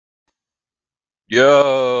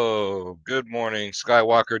Yo, good morning,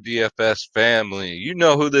 Skywalker DFS family. You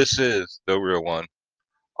know who this is, the real one.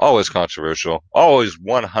 Always controversial, always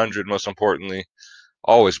 100, most importantly,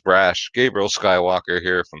 always brash. Gabriel Skywalker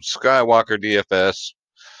here from Skywalker DFS.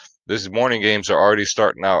 These morning games are already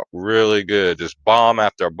starting out really good, just bomb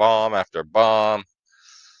after bomb after bomb.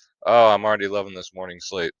 Oh, I'm already loving this morning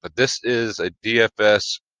slate. But this is a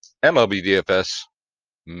DFS, MLB DFS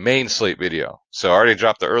main slate video. So I already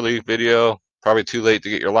dropped the early video. Probably too late to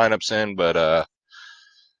get your lineups in, but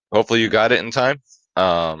hopefully you got it in time.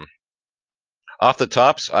 Um, Off the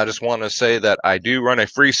tops, I just want to say that I do run a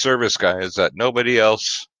free service, guys, that nobody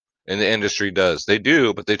else in the industry does. They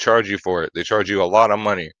do, but they charge you for it. They charge you a lot of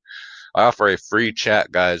money. I offer a free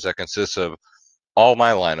chat, guys, that consists of all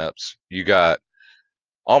my lineups. You got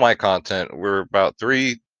all my content. We're about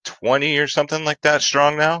 320 or something like that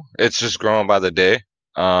strong now. It's just growing by the day.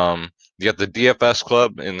 You got the DFS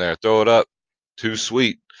club in there. Throw it up. Too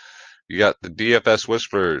sweet. You got the DFS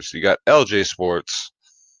Whisperers. You got LJ Sports.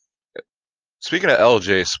 Speaking of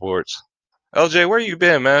LJ Sports, LJ, where you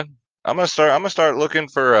been, man? I'm gonna start looking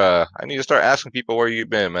for I need to start asking people where you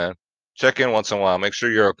been, man. Check in once in a while, make sure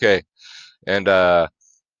you're okay. And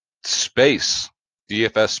Space,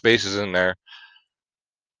 DFS Space is in there.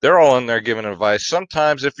 They're all in there giving advice.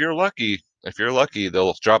 Sometimes if you're lucky,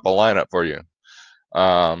 they'll drop a lineup for you.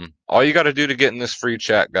 All you got to do to get in this free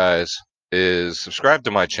chat, guys, is subscribe to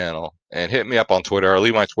my channel and hit me up on Twitter. I'll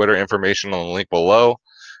leave my Twitter information on the link below.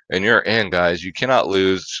 And you're in, guys. You cannot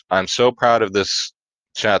lose. I'm so proud of this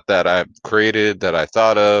chat that I've created, that I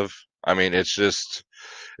thought of. I mean, it's a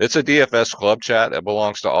DFS club chat. It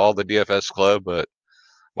belongs to all the DFS club, but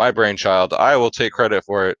my brainchild, I will take credit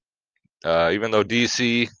for it. Even though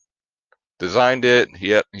DC designed it,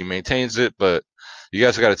 he maintains it, but you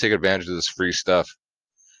guys got to take advantage of this free stuff.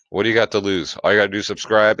 What do you got to lose? All you got to do is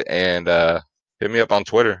subscribe and hit me up on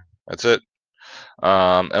Twitter. That's it.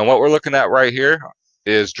 And what we're looking at right here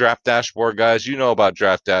is Draft Dashboard, guys. You know about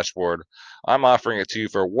Draft Dashboard. I'm offering it to you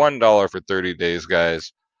for $1 for 30 days,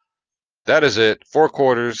 guys. That is it. 4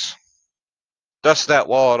 quarters. Dust that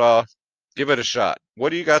wallet off. Give it a shot. What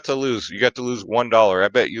do you got to lose? You got to lose $1. I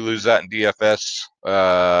bet you lose that in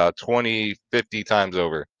DFS 20, 50 times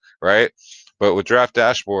over, right? But with Draft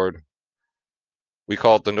Dashboard, we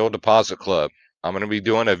call it the No Deposit Club. I'm going to be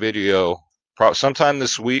doing a video sometime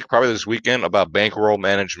this week, probably this weekend, about bankroll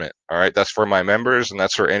management. All right, that's for my members, and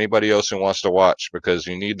that's for anybody else who wants to watch, because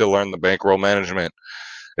you need to learn the bankroll management.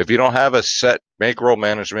 If you don't have a set bankroll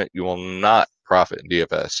management, you will not profit in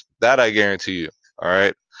DFS. That I guarantee you. All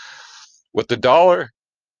right. With the dollar,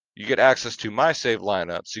 you get access to my saved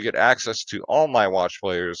lineups. You get access to all my watch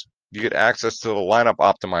players. You get access to the lineup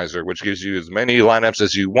optimizer, which gives you as many lineups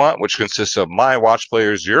as you want, which consists of my watch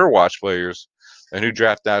players, your watch players, and who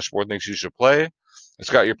Draft Dashboard thinks you should play. It's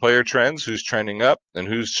got your player trends, who's trending up and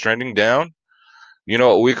who's trending down. You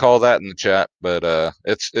know what we call that in the chat, but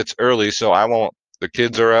it's early, so I won't. The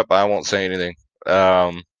kids are up. I won't say anything.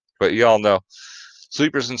 But y'all know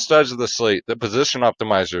sleepers and studs of the slate, the position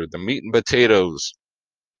optimizer, the meat and potatoes.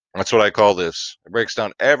 That's what I call this. It breaks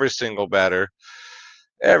down every single batter,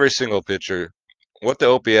 every single pitcher, what the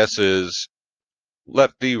OPS is,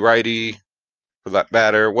 lefty, righty for that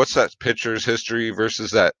batter, what's that pitcher's history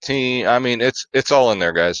versus that team. I mean, it's all in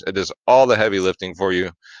there, guys. It is all the heavy lifting for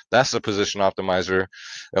you. That's the position optimizer.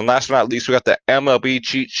 And last but not least, we got the MLB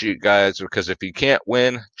cheat sheet, guys, because if you can't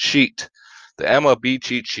win, cheat. The MLB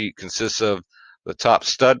cheat sheet consists of the top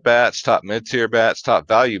stud bats, top mid-tier bats, top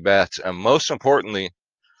value bats, and most importantly,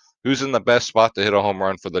 who's in the best spot to hit a home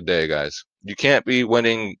run for the day, guys. You can't be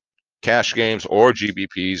winning cash games or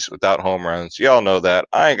GBPs without home runs. Y'all know that.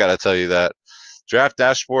 I ain't got to tell you that. Draft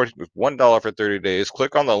Dashboard with $1 for 30 days.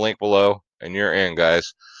 Click on the link below and you're in,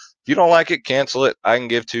 guys. If you don't like it, cancel it. I can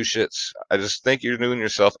give two shits. I just think you're doing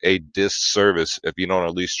yourself a disservice if you don't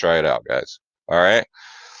at least try it out, guys. All right.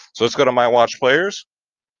 So let's go to my watch players.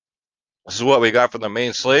 This is what we got for the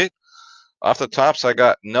main slate. Off the tops, I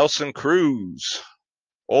got Nelson Cruz.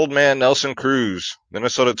 Old man Nelson Cruz,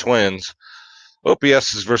 Minnesota Twins.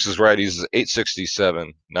 OPS versus righties is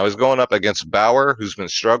 867. Now he's going up against Bauer, who's been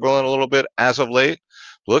struggling a little bit as of late.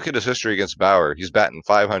 Look at his history against Bauer. He's batting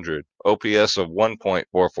 500, OPS of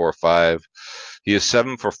 1.445. He is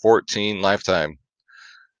 7 for 14 lifetime.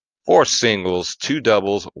 4 singles, 2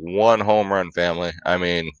 doubles, 1 home run, family. I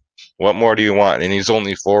mean, what more do you want? And he's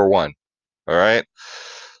only 4-1. All right?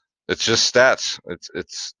 It's just stats.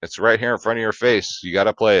 It's right here in front of your face. You got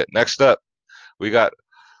to play it. Next up, we got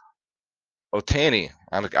Otani.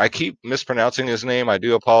 I keep mispronouncing his name. I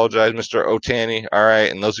do apologize, Mr. Otani. All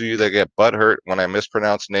right, and those of you that get butthurt when I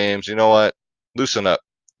mispronounce names, you know what? Loosen up,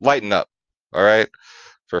 lighten up. All right,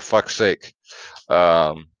 for fuck's sake.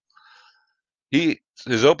 Um,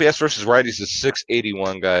 his OPS versus righties is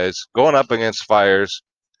 681, guys. Going up against Fires,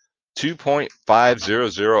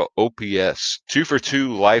 2.500 OPS, 2 for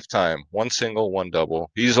 2 lifetime, one single, one double.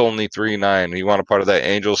 He's only 3.9. You want a part of that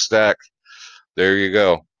Angel stack? There you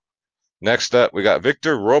go. Next up, we got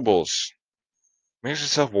Victor Robles. Ask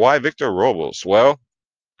yourself, why Victor Robles? Well,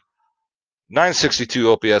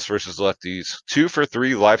 962 OPS versus lefties, 2 for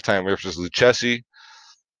 3 lifetime versus Lucchesi,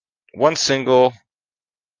 one single,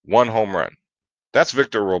 one home run. That's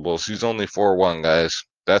Victor Robles. He's only 4-1, guys.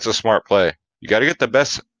 That's a smart play. You got to get the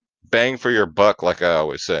best bang for your buck, like I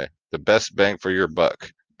always say. The best bang for your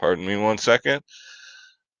buck. Pardon me 1 second.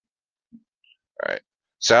 All right.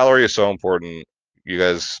 Salary is so important. You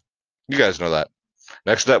guys know that.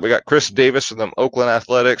 Next up, we got Chris Davis from the Oakland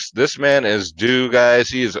Athletics. This man is due, guys.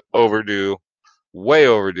 He is overdue. Way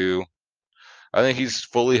overdue. I think he's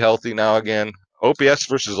fully healthy now again. OPS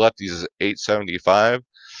versus lefties is 875.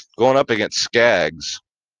 Going up against Skaggs.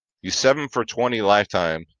 He's 7 for 20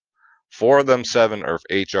 lifetime. 4 of them 7 are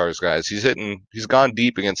HRs, guys. He's gone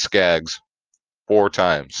deep against Skaggs 4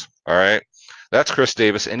 times. All right. That's Chris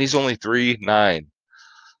Davis, and he's only 3.9.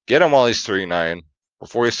 Get him while he's 3.9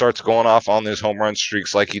 before he starts going off on his home run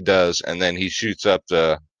streaks like he does, and then he shoots up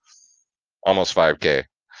to almost 5K.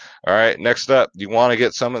 All right, next up, you want to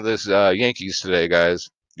get some of this Yankees today, guys.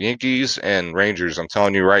 Yankees and Rangers, I'm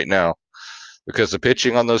telling you right now, because the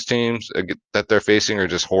pitching on those teams that they're facing are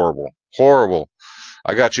just horrible. Horrible.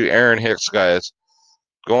 I got you Aaron Hicks, guys,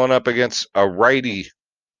 going up against a righty,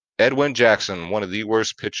 Edwin Jackson, one of the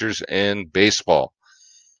worst pitchers in baseball.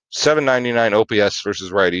 799 OPS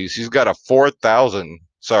versus righties. He's got a 4.00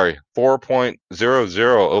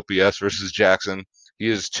 OPS versus Jackson. He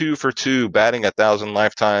is 2 for 2, batting 1,000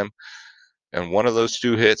 lifetime. And one of those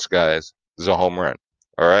 2 hits, guys, is a home run.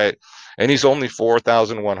 All right. And he's only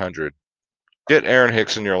 4,100. Get Aaron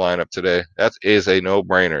Hicks in your lineup today. That is a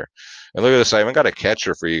no-brainer. And look at this. I even got a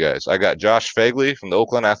catcher for you guys. I got Josh Fagley from the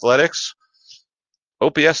Oakland Athletics.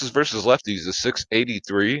 OPS versus lefties is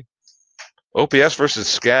 683. OPS versus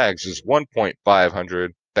Skaggs is 1.500.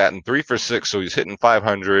 Batting 3 for 6, so he's hitting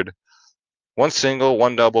 500. One single,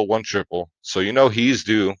 one double, one triple. So you know he's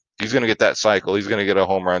due. He's going to get that cycle. He's going to get a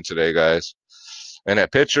home run today, guys. And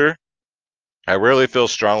at pitcher, I really feel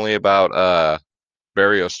strongly about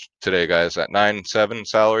Barrios today, guys, at 9.7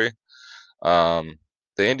 salary. The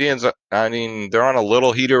Indians, I mean, they're on a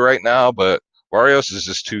little heater right now, but Barrios is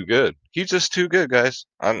just too good. He's just too good, guys.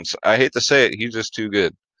 I hate to say it. He's just too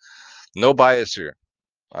good. No bias here.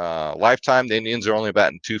 Lifetime, the Indians are only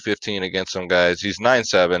batting 215 against some guys. He's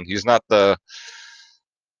 9.7. He's not the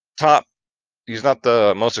top. He's not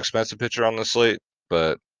the most expensive pitcher on the slate,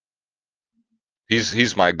 but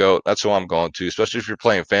he's my GOAT. That's who I'm going to, especially if you're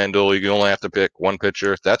playing FanDuel. You only have to pick one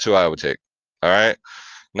pitcher. That's who I would take. All right.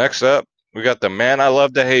 Next up, we got the man I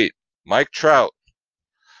love to hate, Mike Trout.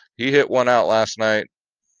 He hit one out last night.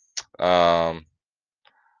 Going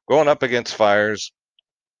up against Fires.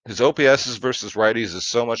 His OPS versus righties is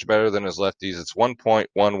so much better than his lefties. It's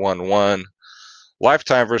 1.111.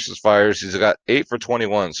 Lifetime versus Fires, he's got 8 for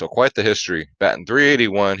 21, so quite the history. Batting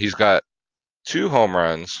 381. He's got 2 home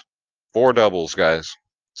runs, 4 doubles, guys.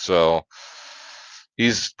 So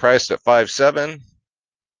he's priced at 5.7.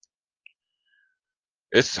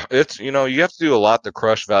 It's you know, you have to do a lot to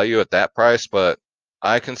crush value at that price, but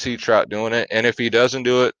I can see Trout doing it. And if he doesn't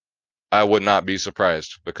do it, I would not be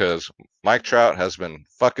surprised because Mike Trout has been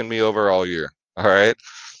fucking me over all year. All right.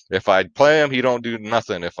 If I play him, he don't do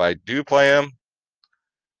nothing. If I play him,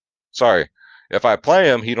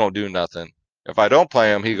 he don't do nothing. If I don't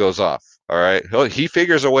play him, he goes off. All right. He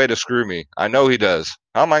figures a way to screw me. I know he does.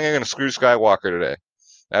 How am I going to screw Skywalker today?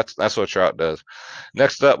 That's what Trout does.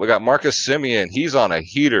 Next up, we got Marcus Semien. He's on a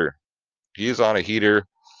heater.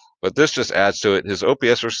 But this just adds to it. His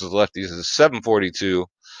OPS versus lefties is 742.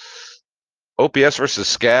 OPS versus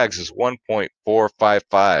Skaggs is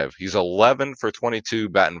 1.455. He's 11 for 22,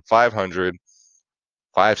 batting 500,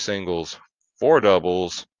 5 singles, 4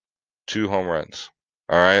 doubles, 2 home runs.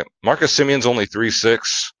 All right. Marcus Semien's only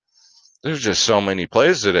 3.6. There's just so many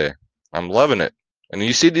plays today. I'm loving it. And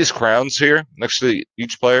you see these crowns here next to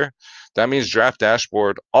each player? That means Draft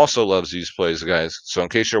Dashboard also loves these plays, guys. So in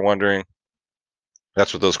case you're wondering,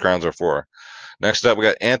 that's what those crowns are for. Next up, we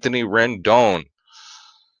got Anthony Rendon.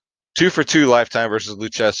 2 for 2 lifetime versus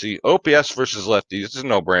Lucchesi. OPS versus lefties. This is a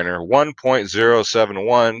no-brainer.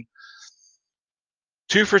 1.071.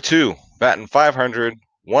 2 for 2. Batting 500.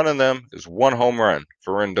 One of them is 1 home run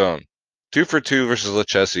for Rendon. 2 for 2 versus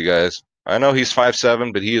Lucchesi, guys. I know he's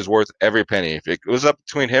 5.7, but he is worth every penny. If it was up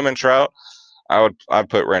between him and Trout, I'd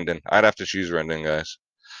put Rendon. I'd have to choose Rendon, guys.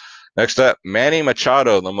 Next up, Manny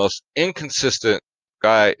Machado, the most inconsistent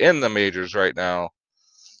guy in the majors right now.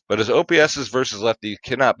 But his OPSs versus lefty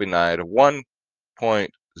cannot be denied.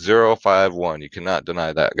 1.051. You cannot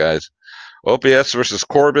deny that, guys. OPS versus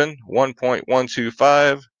Corbin,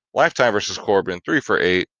 1.125. Lifetime versus Corbin, 3 for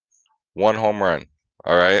 8. 1 home run.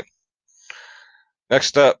 All right.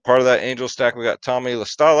 Next up, part of that Angel stack, we got Tommy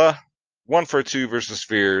LaStalla, 1 for 2 versus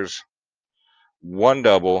Fears. 1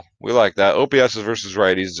 double. We like that. OPS versus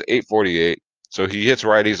righties is 848. So he hits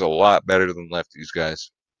righties a lot better than lefties,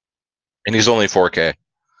 guys. And he's only 4K.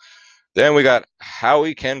 Then we got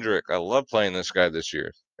Howie Kendrick. I love playing this guy this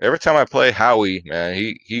year. Every time I play Howie, man,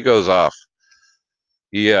 he goes off.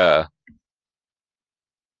 That's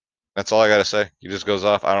all I gotta say. He just goes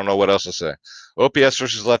off. I don't know what else to say. OPS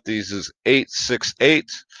versus lefties is 868.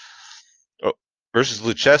 Oh, versus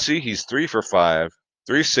Lucchesi, he's 3 for 5.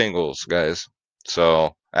 3 singles, guys.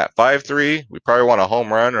 So at 5-3, we probably want a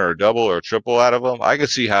home run or a double or a triple out of him. I could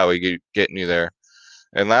see Howie getting you there.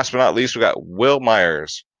 And last but not least, we got Will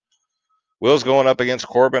Myers. Will's going up against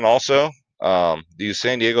Corbin also. These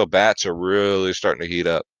San Diego bats are really starting to heat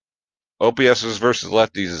up. OPS versus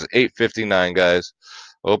lefties is 859, guys.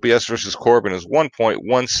 OPS versus Corbin is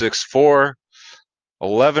 1.164.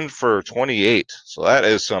 11 for 28. So that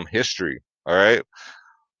is some history. All right.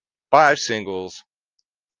 5 singles,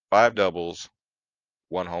 5 doubles,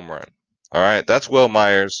 1 home run. All right. That's Will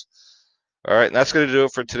Myers. All right. And that's going to do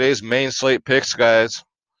it for today's main slate picks, guys.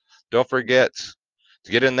 Don't forget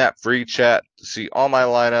to get in that free chat to see all my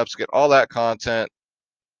lineups, get all that content.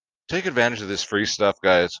 Take advantage of this free stuff,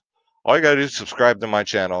 guys. All you got to do is subscribe to my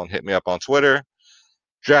channel and hit me up on Twitter.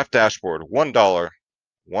 Draft Dashboard, $1.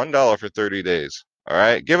 $1 for 30 days. All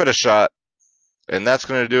right. Give it a shot. And that's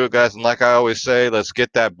going to do it, guys. And like I always say, let's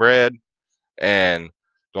get that bread and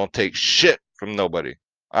don't take shit from nobody.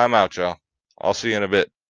 I'm out, y'all. I'll see you in a bit.